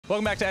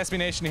Welcome back to SB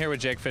Nation here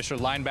with Jake Fischer,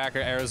 linebacker,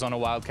 Arizona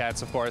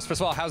Wildcats, of course.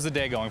 First of all, how's the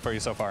day going for you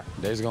so far?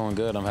 Day's going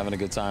good. I'm having a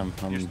good time.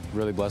 I'm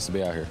really blessed to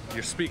be out here.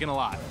 You're speaking a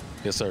lot.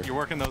 Yes, sir. You're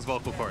working those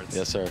vocal cords.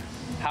 Yes, sir.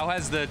 How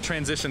has the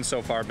transition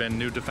so far been?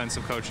 New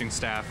defensive coaching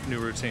staff, new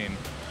routine?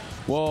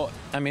 Well,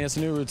 I mean, it's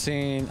a new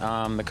routine.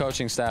 The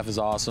coaching staff is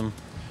awesome.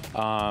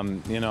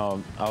 You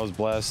know, I was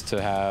blessed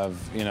to have,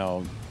 you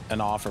know,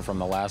 an offer from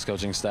the last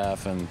coaching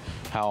staff, and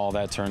how all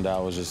that turned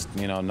out was just,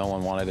 you know, no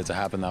one wanted it to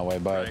happen that way.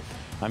 But right.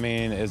 I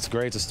mean, it's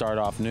great to start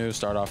off new,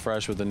 start off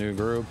fresh with a new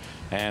group,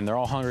 and they're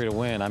all hungry to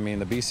win. I mean,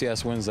 the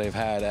BCS wins they've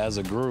had as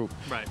a group,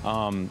 right.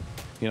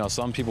 You know,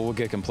 some people will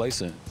get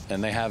complacent,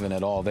 and they haven't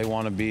at all. They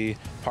want to be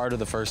part of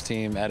the first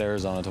team at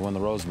Arizona to win the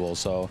Rose Bowl.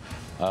 So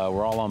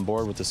we're all on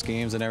board with the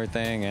schemes and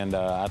everything, and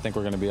I think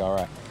we're going to be all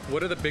right.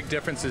 What are the big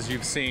differences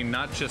you've seen,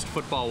 not just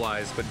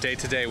football-wise, but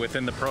day-to-day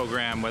within the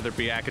program, whether it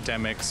be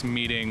academics,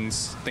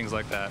 meetings, things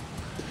like that?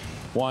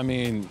 Well, I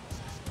mean,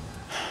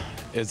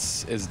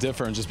 it's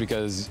different just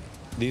because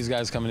these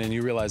guys coming in,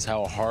 you realize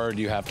how hard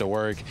you have to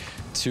work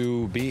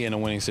to be in a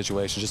winning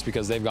situation just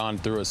because they've gone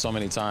through it so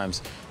many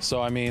times.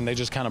 So, I mean, they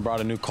just kind of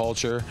brought a new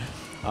culture.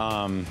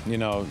 You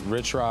know,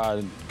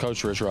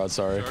 Coach Rich Rod,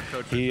 sorry. Sure,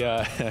 Coach Rich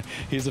Rod.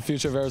 He's the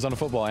future of Arizona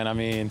football. And, I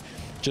mean,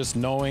 just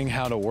knowing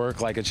how to work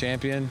like a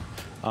champion,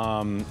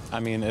 I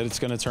mean, it's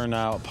going to turn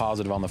out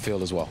positive on the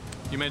field as well.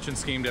 You mentioned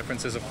scheme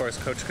differences. Of course,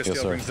 Coach Castillo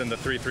Yes, brings in the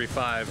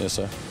 3-3-5. Yes,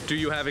 sir. Do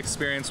you have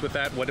experience with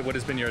that? What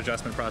has been your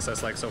adjustment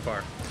process like so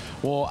far?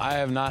 Well, I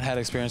have not had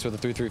experience with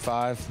the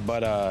 3-3-5,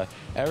 but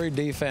every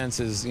defense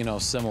is, you know,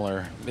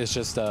 similar. It's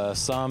just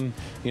some,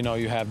 you know,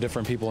 you have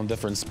different people in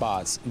different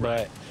spots.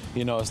 Right. But,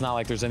 you know, it's not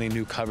like there's any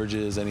new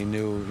coverages, any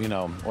new, you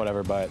know,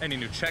 whatever. But any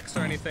new checks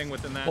or anything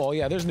within that? Well,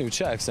 yeah, there's new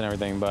checks and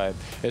everything, but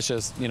it's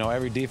just, you know,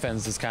 every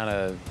defense is kind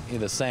of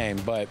the same.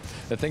 But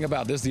the thing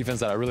about this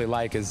defense that I really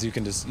like is you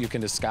can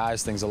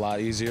disguise things a lot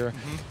easier.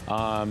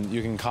 Mm-hmm.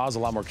 You can cause a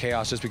lot more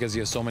chaos just because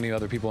you have so many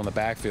other people in the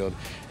backfield.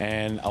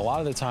 And a lot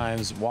of the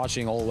times,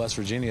 watching old West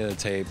Virginia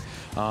tape,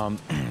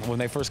 when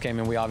they first came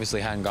in, we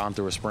obviously hadn't gone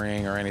through a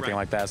spring or anything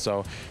like that.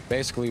 So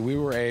basically, we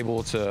were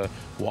able to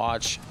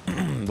watch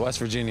West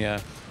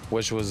Virginia,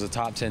 which was a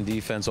top 10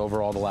 defense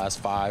overall the last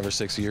 5 or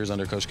 6 years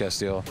under Coach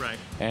Castillo. Right.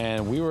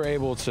 And we were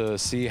able to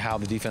see how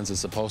the defense is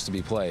supposed to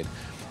be played.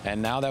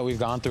 And now that we've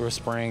gone through a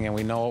spring and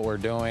we know what we're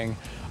doing,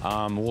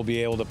 we'll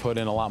be able to put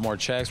in a lot more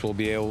checks. We'll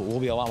be a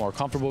lot more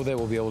comfortable with it.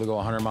 We'll be able to go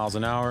 100 miles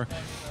an hour.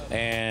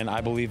 And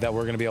I believe that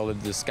we're going to be able to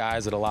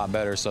disguise it a lot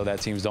better so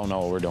that teams don't know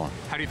what we're doing.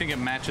 How do you think it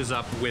matches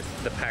up with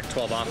the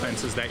Pac-12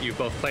 offenses that you've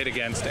both played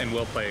against and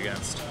will play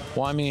against?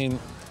 Well, I mean,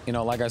 you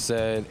know, like I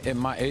said,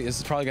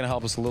 it's probably going to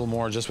help us a little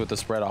more just with the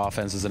spread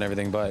offenses and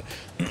everything, but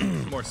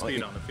more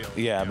speed on the field.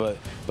 Yeah, but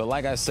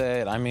like I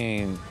said, I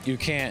mean, you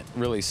can't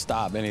really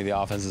stop any of the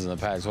offenses in the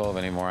Pac-12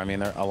 anymore. I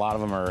mean, a lot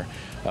of them are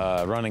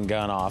running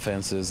gun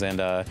offenses, and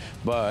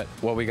but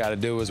what we got to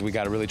do is we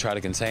got to really try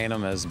to contain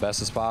them as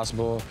best as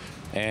possible,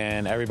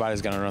 and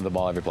everybody's going to run the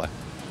ball every play.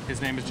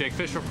 His name is Jake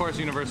Fischer, of course,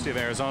 University of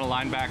Arizona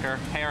linebacker.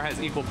 Hair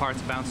has equal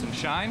parts bounce and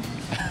shine.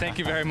 Thank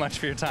you very much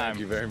for your time. Thank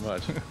you very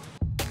much.